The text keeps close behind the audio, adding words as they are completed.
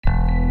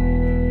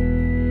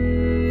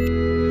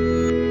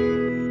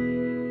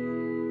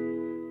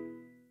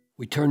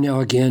We turn now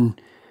again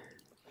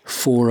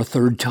for a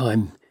third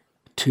time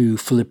to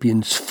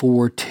Philippians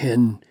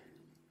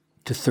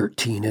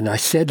 4:10-13. And I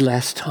said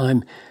last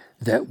time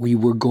that we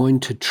were going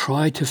to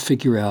try to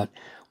figure out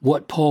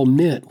what Paul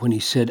meant when he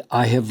said,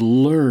 I have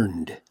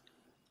learned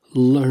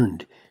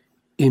in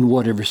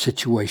whatever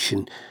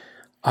situation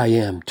I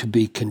am to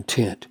be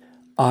content.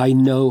 I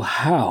know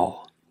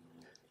how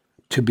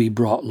to be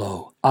brought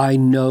low. I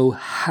know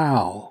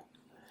how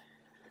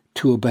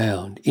to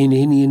abound in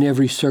any and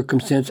every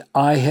circumstance.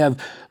 I have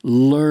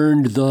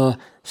learned the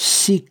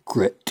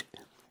secret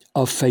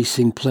of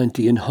facing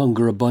plenty and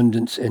hunger,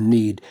 abundance and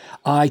need.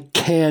 I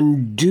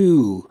can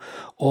do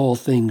all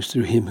things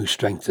through him who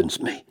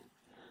strengthens me.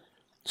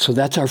 So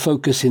that's our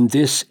focus in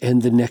this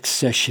and the next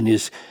session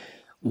is,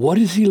 what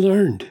has he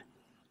learned?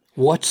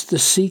 What's the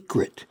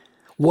secret?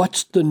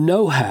 What's the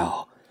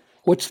know-how?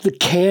 What's the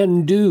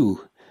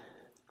can-do?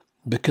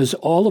 Because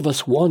all of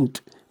us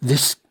want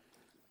this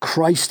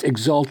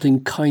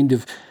Christ-exalting kind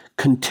of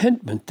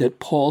contentment that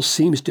Paul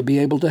seems to be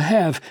able to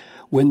have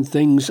when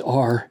things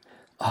are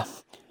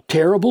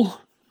terrible,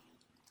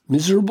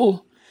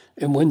 miserable,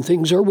 and when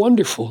things are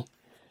wonderful.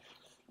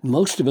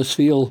 Most of us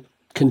feel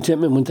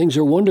contentment when things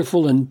are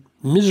wonderful and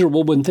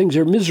miserable when things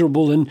are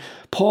miserable, and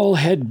Paul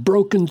had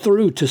broken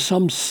through to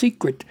some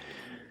secret.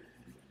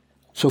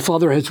 So,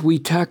 Father, as we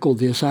tackle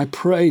this, I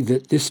pray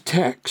that this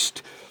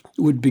text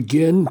would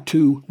begin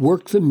to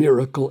work the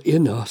miracle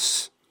in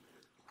us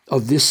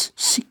of this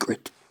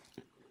secret,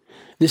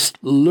 this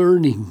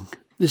learning,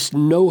 this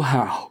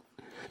know-how,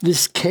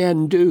 this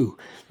can-do,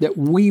 that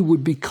we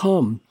would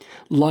become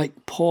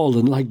like Paul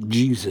and like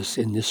Jesus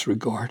in this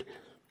regard.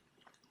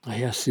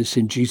 I ask this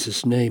in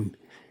Jesus' name.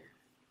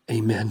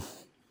 Amen.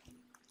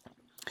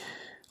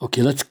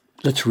 Okay,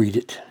 let's read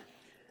it.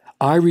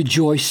 I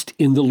rejoiced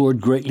in the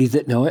Lord greatly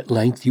that now at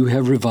length you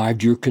have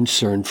revived your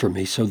concern for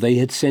me. So they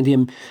had sent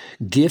him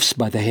gifts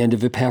by the hand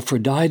of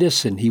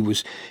Epaphroditus, and he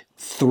was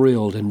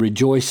thrilled and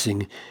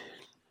rejoicing.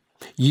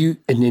 And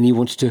then he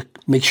wants to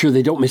make sure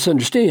they don't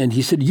misunderstand.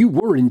 He said, you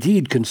were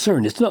indeed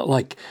concerned. It's not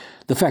like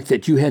the fact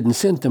that you hadn't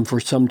sent them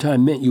for some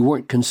time meant you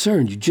weren't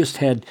concerned. You just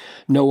had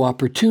no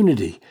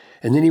opportunity.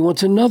 And then he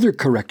wants another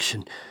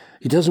correction.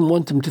 He doesn't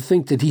want them to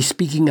think that he's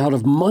speaking out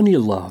of money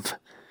love.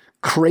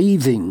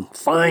 Craving.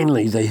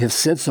 Finally, they have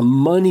sent some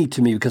money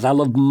to me because I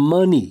love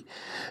money.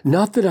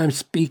 Not that I'm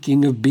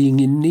speaking of being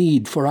in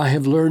need, for I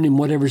have learned in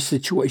whatever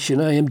situation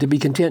I am to be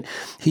content.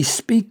 He's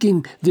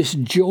speaking this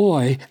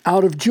joy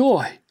out of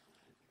joy.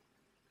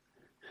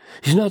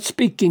 He's not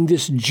speaking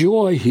this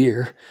joy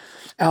here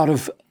out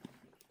of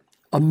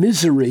a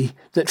misery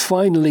that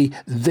finally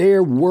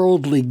their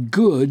worldly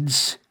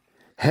goods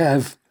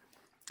have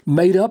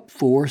made up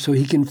for, so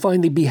he can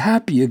finally be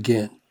happy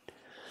again.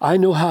 I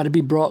know how to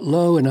be brought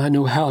low, and I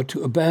know how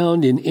to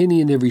abound in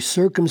any and every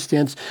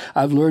circumstance.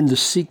 I've learned the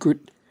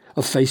secret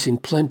of facing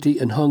plenty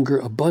and hunger,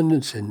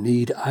 abundance and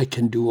need. I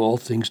can do all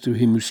things through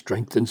him who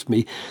strengthens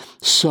me.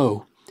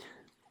 So,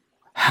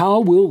 how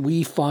will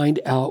we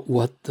find out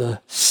what the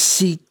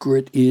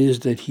secret is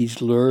that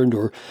he's learned,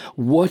 or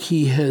what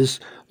he has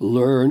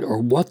learned, or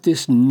what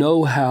this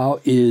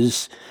know-how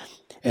is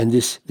and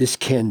this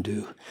can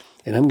do?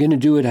 And I'm going to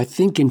do it, I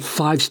think, in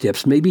 5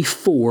 steps, maybe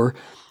 4,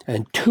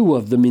 and 2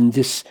 of them in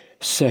this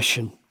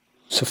session.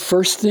 So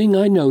first thing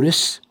I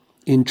notice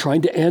in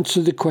trying to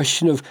answer the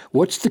question of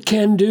what's the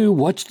can-do,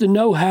 what's the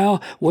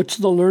know-how, what's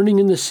the learning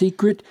and the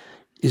secret,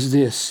 is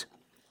this.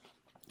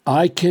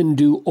 I can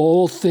do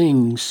all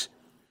things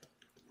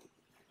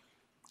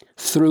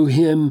through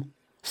him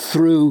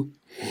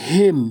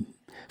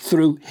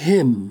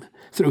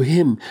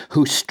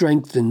who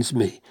strengthens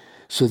me.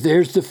 So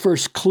there's the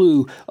first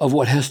clue of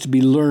what has to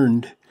be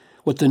learned,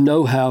 what the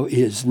know-how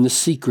is and the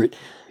secret.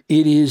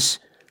 It is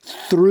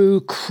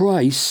through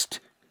Christ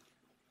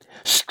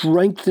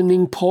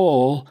strengthening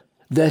Paul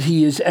that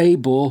he is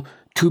able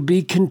to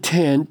be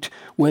content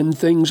when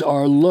things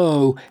are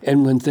low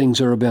and when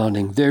things are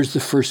abounding. There's the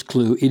first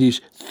clue. It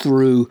is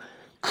through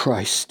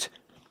Christ.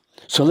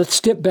 So let's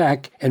step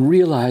back and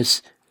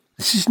realize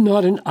this is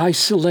not an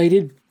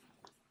isolated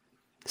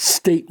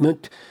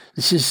statement.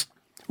 This is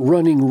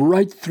running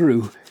right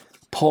through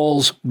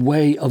Paul's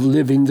way of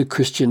living the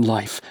Christian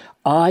life.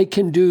 I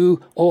can do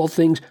all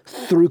things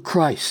through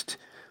Christ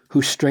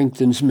who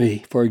strengthens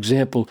me. For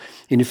example,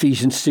 in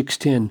Ephesians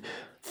 6:10,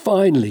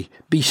 finally,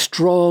 be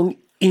strong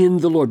in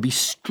the Lord. Be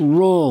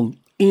strong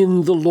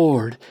in the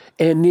Lord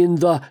and in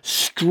the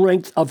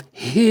strength of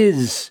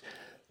his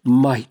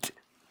might.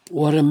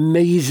 What an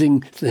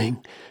amazing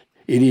thing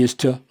it is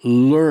to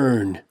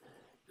learn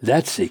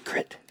that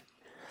secret.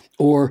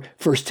 Or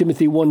 1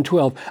 Timothy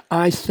 1:12,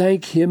 I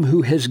thank him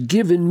who has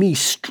given me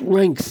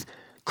strength,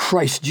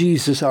 Christ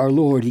Jesus our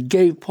Lord. He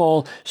gave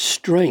Paul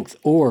strength.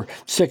 Or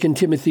 2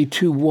 Timothy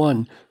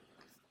 2:1,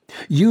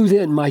 you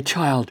then, my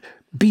child,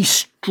 be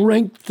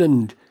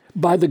strengthened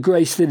by the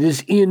grace that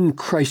is in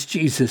Christ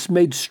Jesus,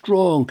 made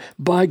strong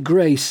by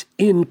grace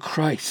in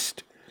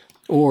Christ.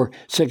 Or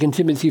 2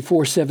 Timothy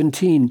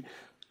 4:17,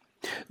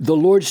 the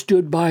Lord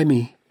stood by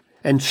me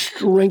and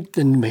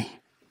strengthened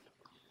me,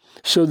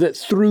 so that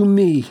through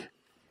me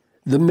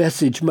the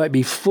message might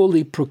be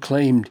fully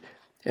proclaimed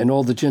and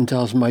all the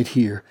Gentiles might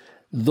hear,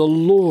 the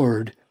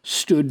Lord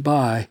stood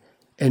by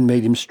and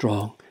made him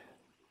strong.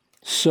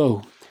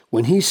 So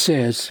when he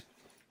says,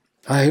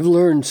 I have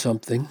learned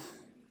something,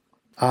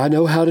 I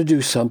know how to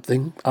do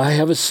something, I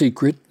have a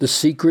secret, the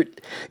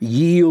secret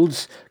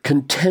yields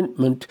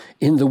contentment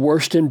in the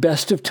worst and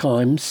best of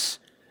times,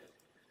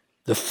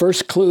 the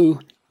first clue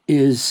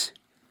is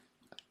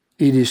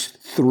it is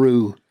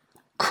through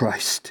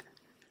Christ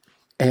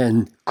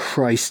and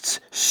Christ's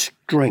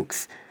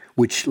strength,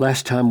 which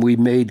last time we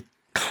made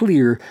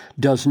clear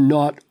does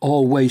not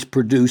always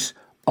produce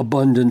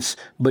abundance,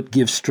 but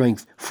gives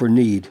strength for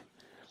need.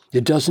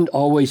 It doesn't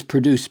always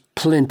produce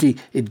plenty,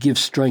 it gives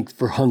strength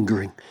for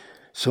hungering.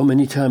 So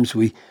many times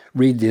we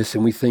read this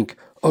and we think,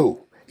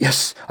 oh,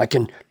 yes, I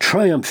can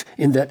triumph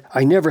in that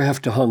I never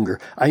have to hunger.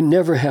 I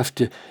never have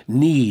to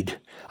need.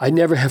 I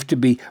never have to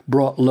be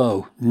brought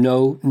low.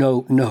 No,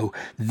 no, no.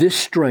 This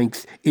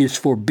strength is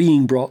for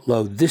being brought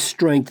low. This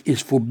strength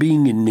is for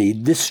being in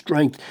need. This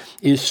strength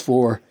is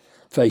for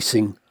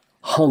facing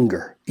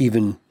hunger,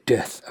 even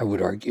death, I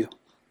would argue.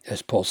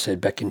 As Paul said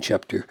back in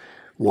chapter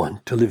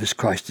 1, to live is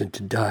Christ and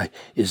to die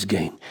is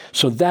gain.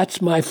 So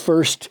that's my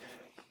first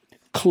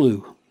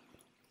clue.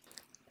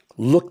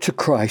 Look to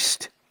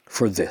Christ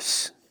for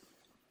this.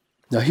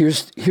 Now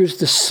here's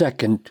the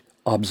second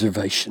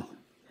observation.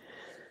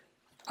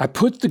 I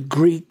put the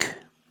Greek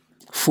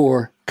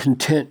for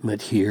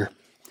contentment here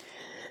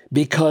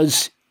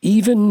because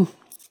even,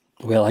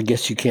 well, I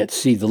guess you can't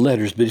see the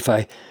letters, but if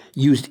I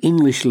used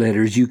English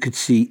letters, you could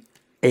see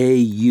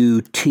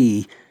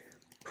A-U-T,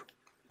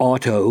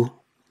 auto,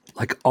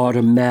 like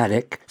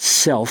automatic,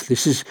 self.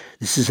 This is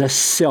a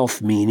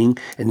self meaning,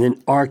 and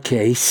then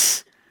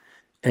arches,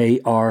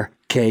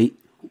 A-R-K-E-S,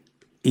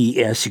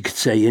 you could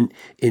say in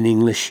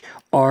English,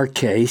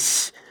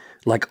 arches,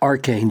 like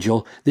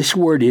archangel. This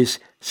word is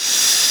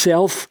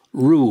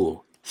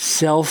self-rule,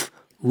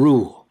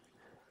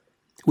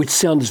 which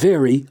sounds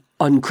very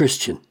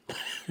un-Christian.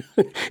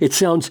 It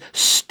sounds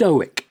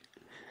stoic.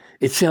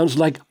 It sounds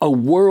like a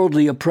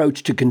worldly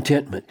approach to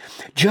contentment.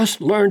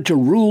 Just learn to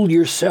rule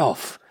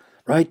yourself,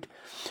 right?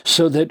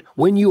 So that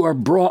when you are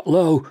brought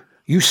low,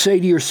 you say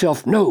to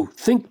yourself, no,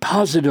 think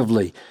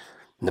positively.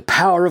 And the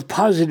power of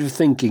positive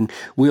thinking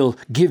will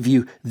give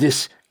you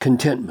this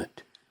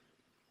contentment.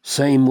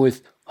 Same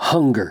with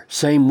hunger,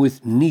 same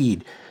with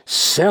need.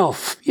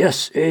 Self,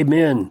 yes,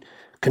 amen,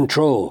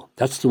 control.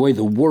 That's the way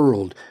the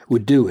world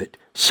would do it.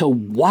 So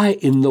why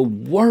in the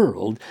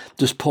world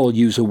does Paul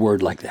use a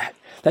word like that?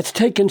 That's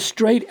taken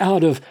straight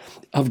out of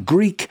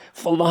Greek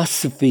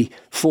philosophy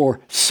for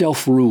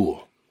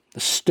self-rule. The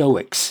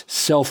Stoics,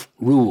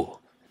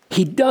 self-rule.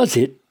 He does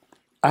it,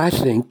 I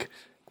think,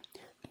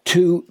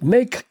 to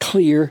make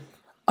clear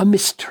a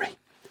mystery,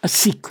 a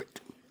secret.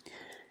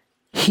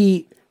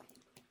 He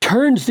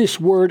turns this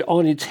word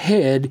on its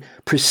head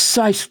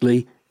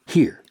precisely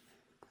here.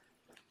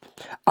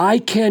 I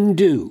can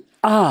do,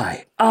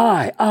 autos,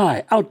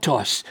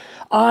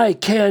 I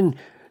can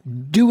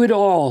do it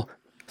all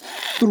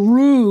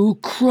through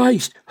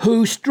Christ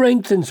who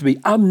strengthens me.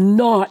 I'm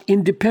not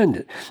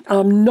independent.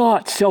 I'm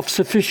not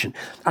self-sufficient.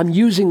 I'm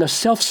using a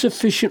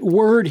self-sufficient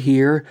word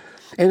here,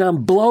 and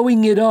I'm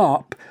blowing it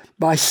up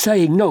by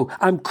saying, no,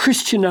 I'm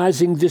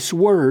Christianizing this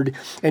word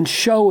and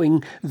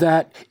showing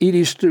that it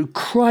is through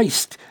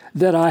Christ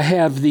that I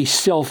have the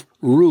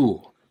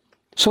self-rule.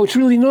 So it's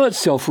really not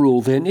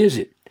self-rule then, is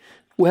it?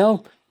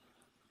 Well,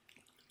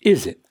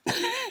 is it?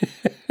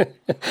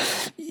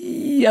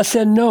 Yes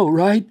and no,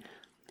 right?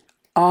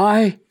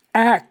 I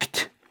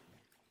act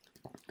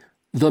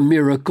the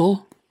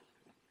miracle.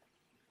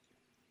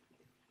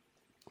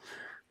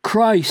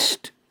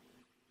 Christ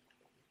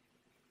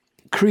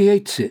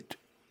creates it.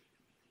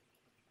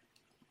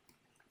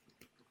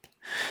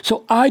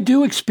 So I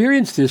do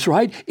experience this,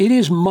 right? It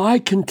is my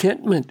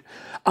contentment.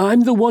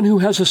 I'm the one who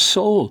has a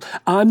soul.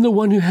 I'm the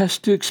one who has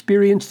to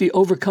experience the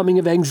overcoming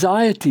of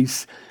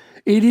anxieties.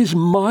 It is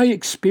my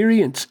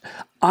experience.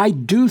 I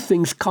do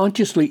things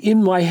consciously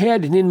in my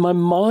head and in my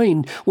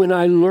mind. When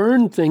I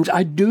learn things,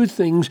 I do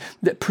things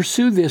that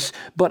pursue this,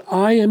 but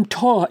I am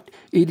taught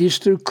it is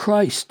through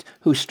Christ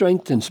who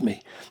strengthens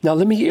me. Now,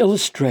 let me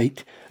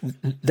illustrate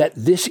that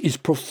this is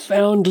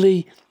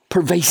profoundly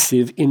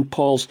pervasive in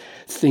Paul's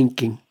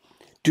thinking.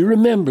 Do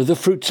remember the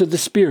fruits of the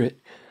Spirit.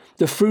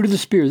 The fruit of the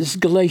Spirit, this is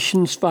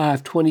Galatians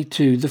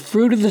 5:22. The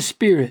fruit of the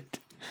Spirit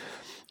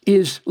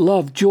is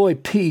love, joy,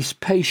 peace,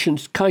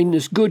 patience,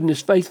 kindness,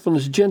 goodness,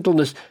 faithfulness,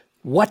 gentleness.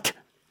 What?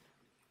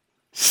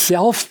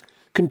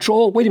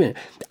 Self-control? Wait a minute.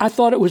 I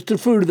thought it was the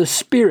fruit of the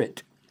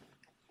Spirit.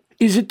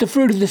 Is it the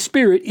fruit of the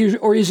Spirit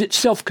or is it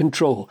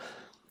self-control?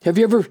 Have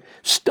you ever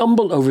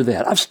stumbled over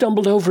that? I've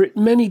stumbled over it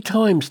many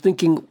times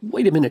thinking,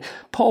 wait a minute,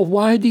 Paul,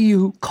 why do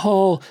you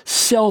call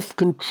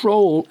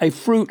self-control a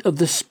fruit of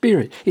the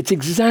Spirit? It's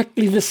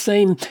exactly the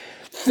same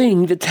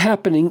thing that's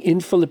happening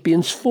in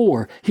Philippians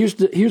 4. Here's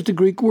the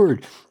Greek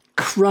word,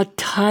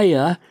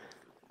 kratia,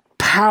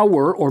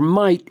 power or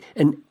might,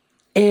 and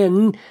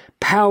en,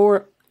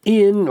 power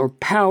in or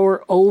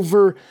power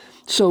over.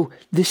 So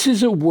this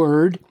is a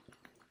word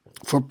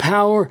for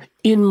power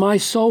in my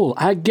soul.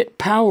 I get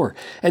power.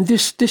 And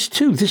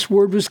this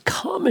word was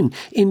common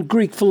in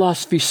Greek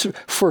philosophy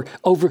for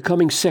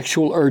overcoming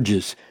sexual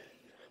urges.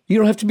 You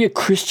don't have to be a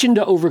Christian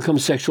to overcome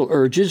sexual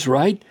urges,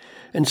 right?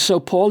 And so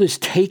Paul is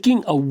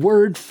taking a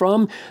word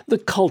from the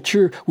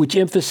culture which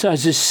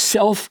emphasizes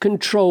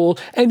self-control,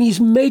 and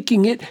he's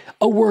making it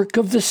a work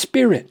of the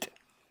Spirit.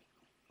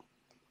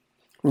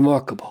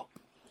 Remarkable.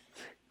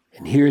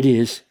 And here it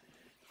is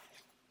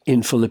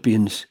in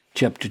Philippians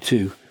chapter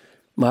 2.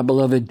 My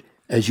beloved,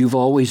 as you've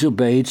always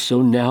obeyed,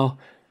 so now,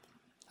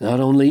 not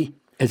only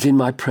as in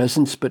my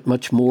presence, but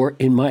much more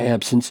in my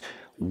absence,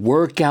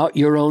 work out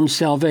your own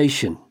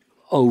salvation.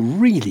 Oh,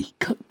 really?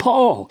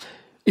 Paul,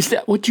 is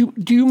that what do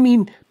you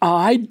mean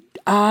I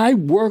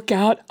work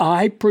out,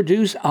 I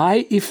produce,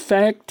 I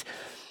effect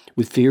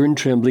with fear and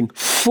trembling,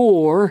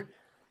 for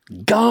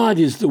God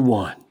is the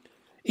one.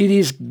 It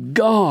is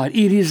God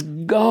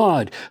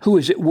who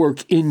is at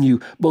work in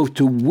you, both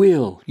to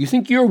will. You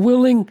think you're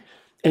willing?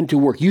 And to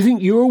work. You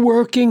think you're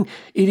working?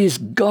 It is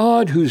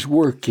God who's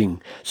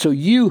working. So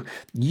you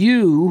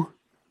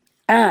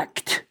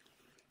act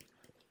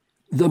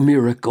the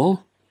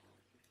miracle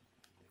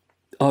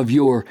of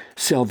your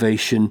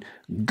salvation.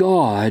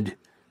 God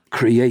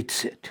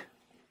creates it.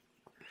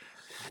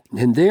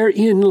 And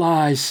therein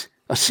lies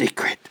a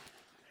secret.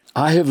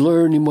 I have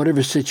learned in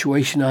whatever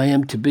situation I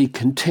am to be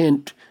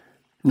content,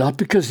 not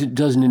because it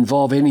doesn't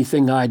involve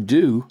anything I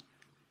do.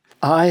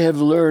 I have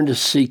learned a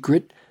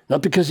secret,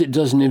 not because it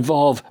doesn't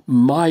involve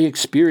my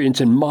experience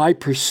and my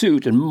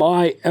pursuit and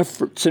my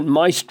efforts and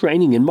my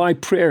straining and my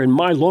prayer and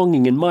my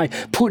longing and my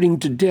putting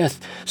to death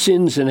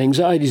sins and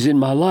anxieties in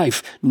my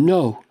life.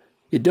 No,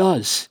 it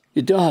does.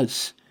 It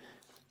does.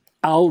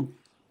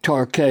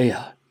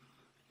 Autarkeia,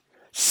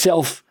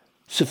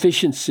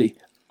 self-sufficiency.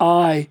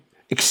 I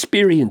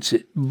experience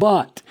it,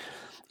 but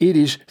it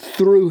is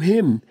through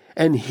Him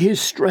and His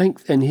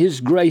strength and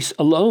His grace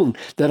alone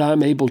that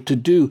I'm able to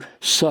do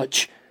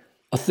such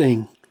a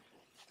thing.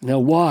 Now,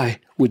 why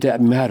would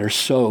that matter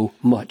so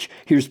much?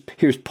 Here's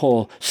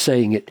Paul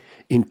saying it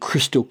in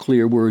crystal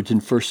clear words in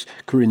 1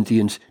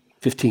 Corinthians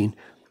 15.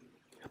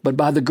 But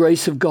by the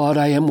grace of God,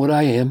 I am what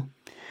I am.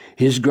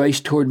 His grace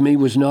toward me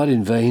was not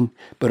in vain,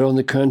 but on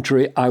the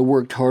contrary, I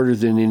worked harder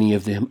than any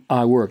of them.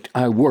 I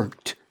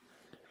worked,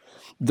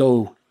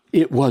 though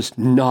it was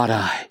not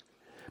I,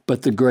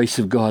 but the grace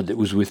of God that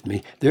was with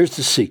me. There's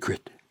the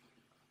secret.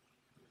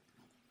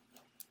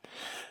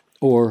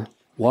 Or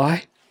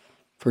why?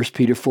 1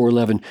 Peter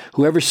 4:11,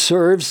 whoever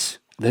serves,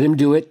 let him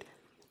do it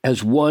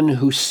as one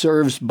who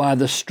serves by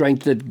the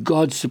strength that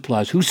God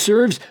supplies. Who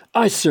serves?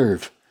 I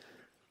serve.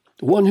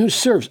 The one who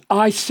serves,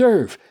 I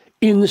serve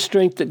in the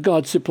strength that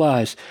God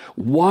supplies.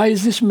 Why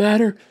does this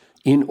matter?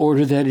 In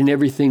order that in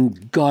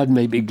everything God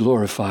may be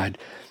glorified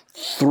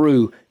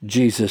through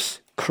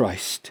Jesus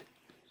Christ.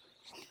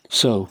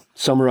 So,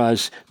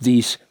 summarize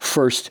these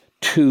first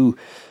two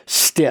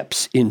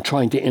steps in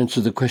trying to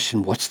answer the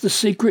question, what's the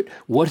secret?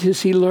 What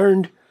has he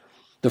learned?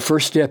 The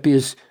first step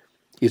is,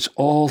 it's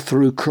all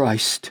through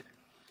Christ.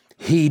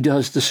 He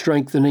does the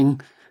strengthening.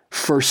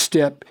 First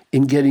step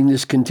in getting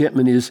this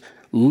contentment is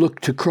look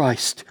to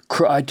Christ,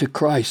 cry to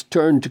Christ,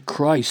 turn to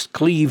Christ,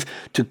 cleave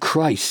to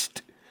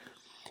Christ.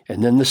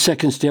 And then the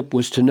second step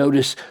was to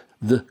notice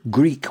the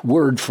Greek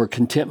word for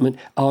contentment,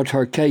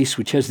 autarkes,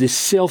 which has this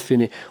self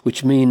in it,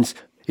 which means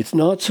it's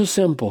not so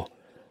simple.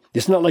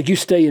 It's not like you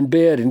stay in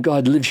bed and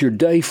God lives your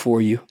day for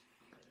you.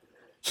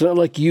 It's not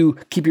like you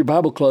keep your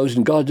Bible closed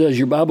and God does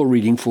your Bible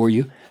reading for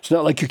you. It's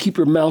not like you keep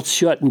your mouth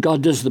shut and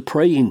God does the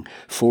praying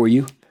for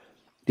you.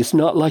 It's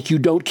not like you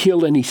don't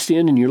kill any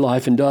sin in your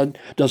life and God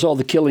does all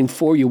the killing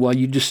for you while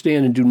you just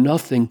stand and do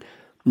nothing.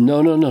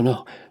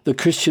 No. The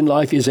Christian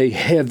life is a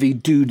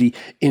heavy-duty,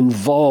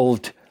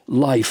 involved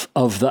life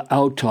of the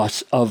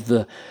autos, of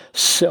the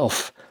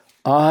self.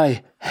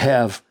 I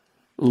have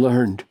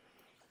learned.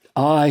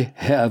 I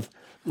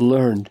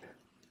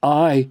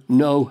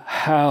know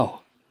how.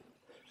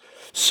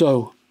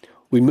 So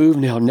we move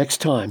now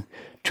next time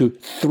to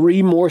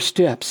 3 more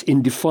steps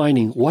in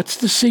defining what's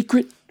the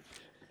secret?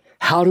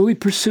 How do we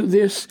pursue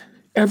this?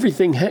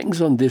 Everything hangs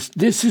on this.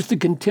 This is the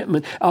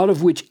contentment out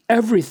of which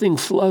everything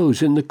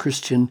flows in the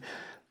Christian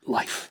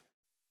life.